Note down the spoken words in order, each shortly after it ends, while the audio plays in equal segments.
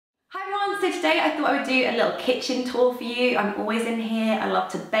everyone, so today I thought I would do a little kitchen tour for you. I'm always in here, I love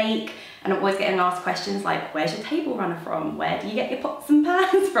to bake, and I'm always getting asked questions like, where's your table runner from? Where do you get your pots and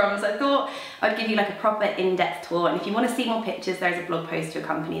pans from? So I thought I'd give you like a proper in-depth tour, and if you want to see more pictures, there's a blog post to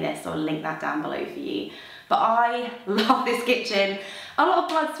accompany this, so I'll link that down below for you. But I love this kitchen. A lot of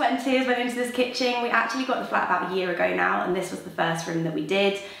blood, sweat and tears went into this kitchen. We actually got the flat about a year ago now, and this was the first room that we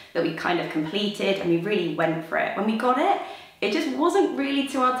did, that we kind of completed, and we really went for it. When we got it, it just wasn't really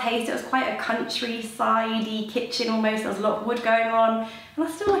to our taste. It was quite a countryside-y kitchen almost. There was a lot of wood going on, and I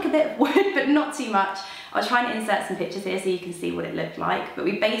still like a bit of wood, but not too much. I'll try and insert some pictures here so you can see what it looked like. But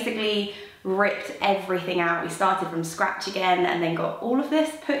we basically ripped everything out. We started from scratch again and then got all of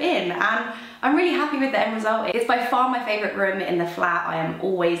this put in, and I'm really happy with the end result. It's by far my favourite room in the flat. I am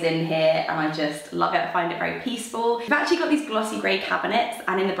always in here and I just love it. I find it very peaceful. We've actually got these glossy grey cabinets,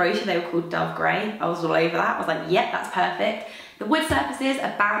 and in the brochure they were called Dove Grey. I was all over that. I was like, yep, that's perfect. The wood surfaces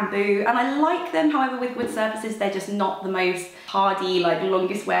are bamboo, and I like them. However, with wood surfaces, they're just not the most hardy, like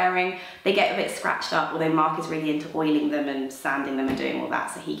longest wearing. They get a bit scratched up, although Mark is really into oiling them and sanding them and doing all that,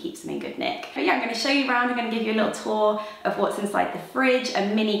 so he keeps them in good nick. But yeah, I'm gonna show you around. I'm gonna give you a little tour of what's inside the fridge,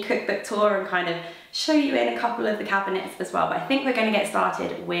 a mini cookbook tour, and kind of show you in a couple of the cabinets as well. But I think we're gonna get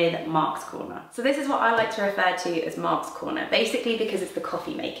started with Mark's corner. So this is what I like to refer to as Mark's corner, basically because it's the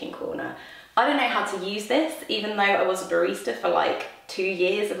coffee making corner. I don't know how to use this, even though I was a barista for like 2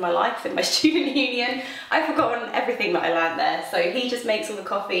 years of my life in my student union. I've forgotten everything that I learned there. So he just makes all the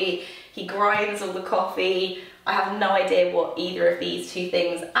coffee, he grinds all the coffee. I have no idea what either of these two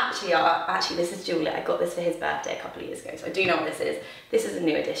things actually are. Actually, this is Julia. I got this for his birthday a couple of years ago, so I do know what this is. This is a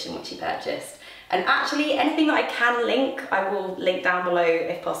new edition which he purchased. And actually, anything that I can link, I will link down below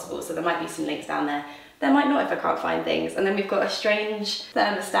if possible. So there might be some links down there. There might not if I can't find things. And then we've got a strange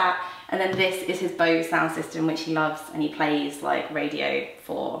thermostat. And then this is his Bose sound system, which he loves, and he plays like Radio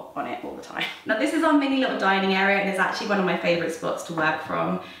 4 on it all the time. Now this is our mini little dining area, and it's actually one of my favourite spots to work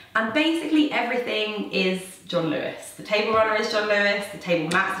from. And basically everything is John Lewis. The table runner is John Lewis, the table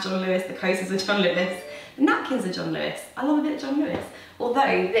mats are John Lewis, the coasters are John Lewis, the napkins are John Lewis. I love a bit of John Lewis.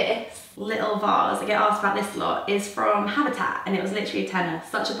 Although this little vase, I get asked about this a lot, is from Habitat, and it was literally a tenner.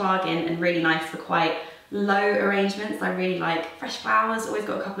 Such a bargain and really nice for quite low arrangements. I really like fresh flowers, always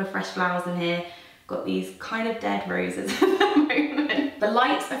got a couple of fresh flowers in here. Got these kind of dead roses at the moment. The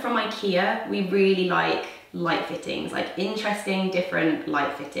lights are from IKEA. We really like light fittings, like interesting, different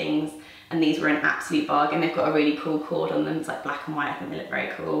light fittings. And these were an absolute bargain. They've got a really cool cord on them. It's like black and white. I think they look very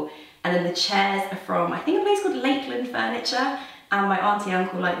cool. And then the chairs are from, I think, a place called Lakeland Furniture. And my auntie and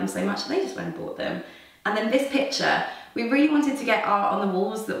uncle liked them so much, they just went and bought them. And then this picture, we really wanted to get art on the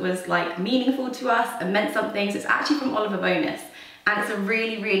walls that was like meaningful to us and meant something. So it's actually from Oliver Bonas, and it's a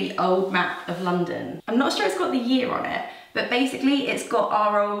really, really old map of London. I'm not sure it's got the year on it, but basically it's got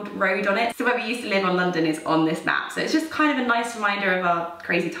our old road on it. So where we used to live on London is on this map. So it's just kind of a nice reminder of our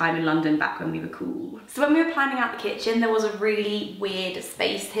crazy time in London back when we were cool. So when we were planning out the kitchen, there was a really weird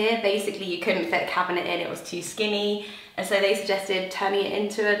space here. Basically you couldn't fit a cabinet in, it was too skinny. And so they suggested turning it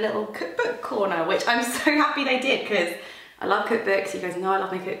into a little cookbook corner, which I'm so happy they did, because I love cookbooks. You guys know I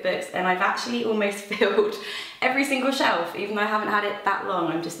love my cookbooks, and I've actually almost filled every single shelf, even though I haven't had it that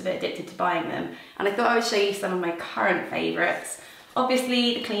long. I'm just a bit addicted to buying them. And I thought I would show you some of my current favourites.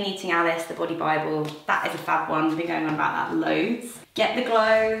 Obviously, the Clean Eating Alice, the Body Bible, that is a fab one. We've been going on about that loads. Get the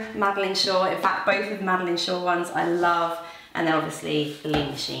Glow, Madeline Shaw. In fact, both of the Madeline Shaw ones I love. And then obviously the Lean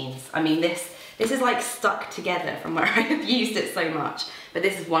Machines. I mean, this is like stuck together from where I've used it so much. But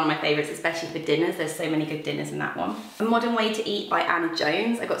this is one of my favourites, especially for dinners. There's so many good dinners in that one. A Modern Way to Eat by Anna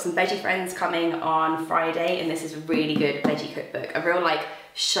Jones. I've got some veggie friends coming on Friday, and this is a really good veggie cookbook. A real like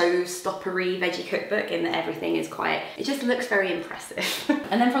showstoppery veggie cookbook in that everything is quite, it just looks very impressive.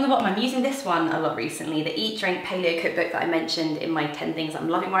 And then from the bottom, I'm using this one a lot recently, the Eat, Drink, Paleo cookbook that I mentioned in my 10 things I'm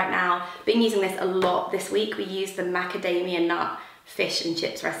loving right now. Been using this a lot this week. We used the macadamia nut fish and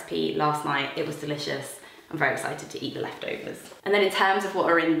chips recipe last night. It was delicious. I'm very excited to eat the leftovers. And then in terms of what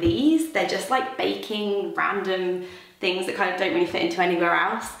are in these, they're just like baking random things that kind of don't really fit into anywhere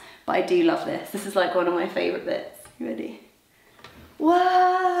else. But I do love this. This is like one of my favourite bits. You ready?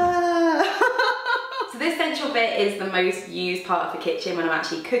 Whoa! So this central bit is the most used part of the kitchen when I'm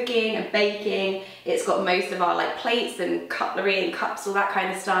actually cooking and baking. It's got most of our like plates and cutlery and cups, all that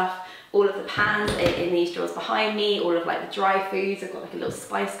kind of stuff. All of the pans are in these drawers behind me, all of like the dry foods. I've got like a little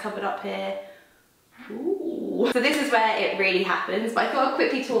spice cupboard up here. Ooh. So this is where it really happens, but I thought I'd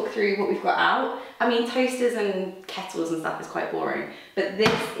quickly talk through what we've got out. I mean, toasters and kettles and stuff is quite boring, but this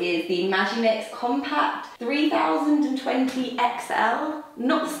is the Magimix Compact 3020 XL.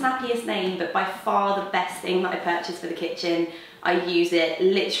 Not the snappiest name, but by far the best thing that I purchased for the kitchen. I use it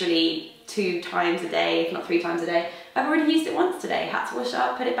literally 2 times a day, if not 3 times a day. I've already used it once today, had to wash it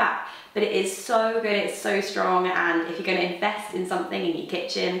up, put it back. But it is so good, it's so strong, and if you're going to invest in something in your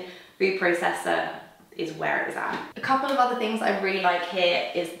kitchen, food processor is where it is at. A couple of other things I really like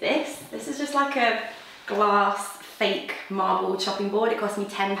here is this. This is just like a glass fake marble chopping board. It cost me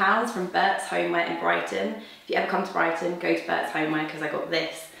 £10 from Bert's Homeware in Brighton. If you ever come to Brighton, go to Bert's Homeware because I got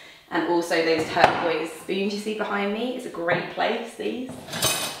this. And also those turquoise spoons you see behind me. It's a great place, these.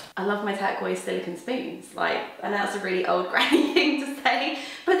 I love my turquoise silicone spoons. Like, I know that's a really old granny thing to say,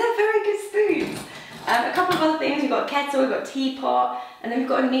 but they're very good spoons. A couple of other things, we've got a kettle, we've got a teapot, and then we've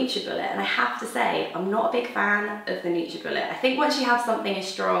got a NutriBullet. And I have to say, I'm not a big fan of the NutriBullet. I think once you have something as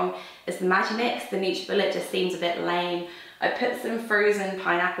strong as the Magimix, the NutriBullet just seems a bit lame. I put some frozen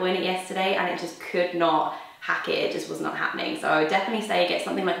pineapple in it yesterday and it just could not hack it, it just was not happening. So I would definitely say get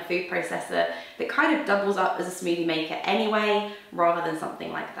something like a food processor that kind of doubles up as a smoothie maker anyway, rather than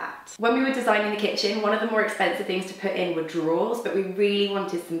something like that. When we were designing the kitchen, one of the more expensive things to put in were drawers, but we really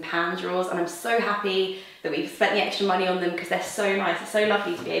wanted some pan drawers, and I'm so happy that we've spent the extra money on them because they're so nice. It's so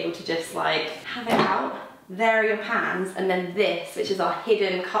lovely to be able to just like have it out. There are your pans, and then this, which is our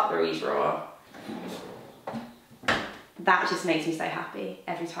hidden cutlery drawer. That just makes me so happy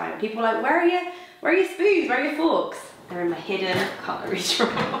every time. People are like, where are your spoons? Where are your forks? They're in my hidden cutlery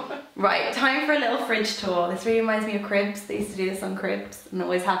drawer. Right, time for a little fridge tour. This really reminds me of cribs. They used to do this on cribs and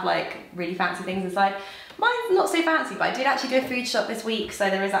always have like really fancy things inside. Mine's not so fancy, but I did actually do a food shop this week, so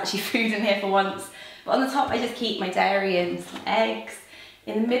there is actually food in here for once. But on the top, I just keep my dairy and some eggs.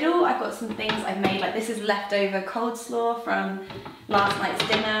 In the middle, I've got some things I've made, like this is leftover coleslaw from last night's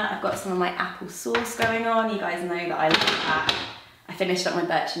dinner. I've got some of my apple sauce going on. You guys know that I love that. I finished up my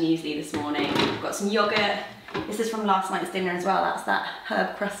birch muesli this morning. I've got some yogurt. This is from last night's dinner as well. That's that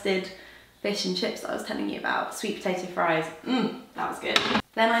herb crusted fish and chips that I was telling you about. Sweet potato fries. That was good.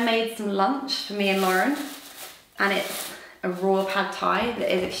 Then I made some lunch for me and Lauren, and it's a raw pad thai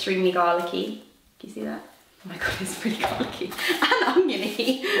that is extremely garlicky. Can you see that? Oh my god, it's pretty garlicky and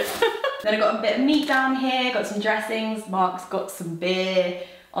oniony. Then I've got a bit of meat down here, got some dressings. Mark's got some beer.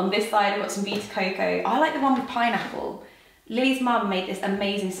 On this side, I've got some Vita Coco. I like the one with pineapple. Lily's mum made this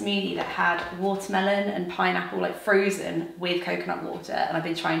amazing smoothie that had watermelon and pineapple like frozen with coconut water, and I've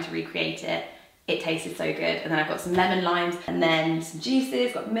been trying to recreate it. It tasted so good. And then I've got some lemon limes and then some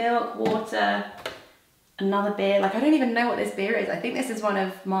juices, got milk, water, another beer. Like, I don't even know what this beer is. I think this is one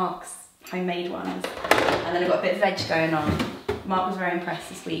of Mark's homemade ones. And then I've got a bit of veg going on. Mark was very impressed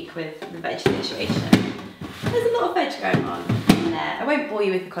this week with the veg situation. There's a lot of veg going on in there. I won't bore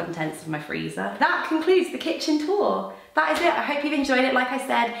you with the contents of my freezer. That concludes the kitchen tour. That is it. I hope you've enjoyed it. Like I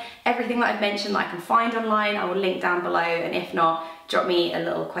said, everything that I've mentioned that I can find online, I will link down below, and if not, drop me a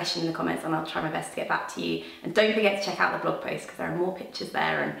little question in the comments and I'll try my best to get back to you. And don't forget to check out the blog post because there are more pictures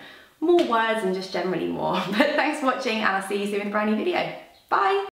there and more words and just generally more. But thanks for watching, and I'll see you soon with a brand new video. Bye!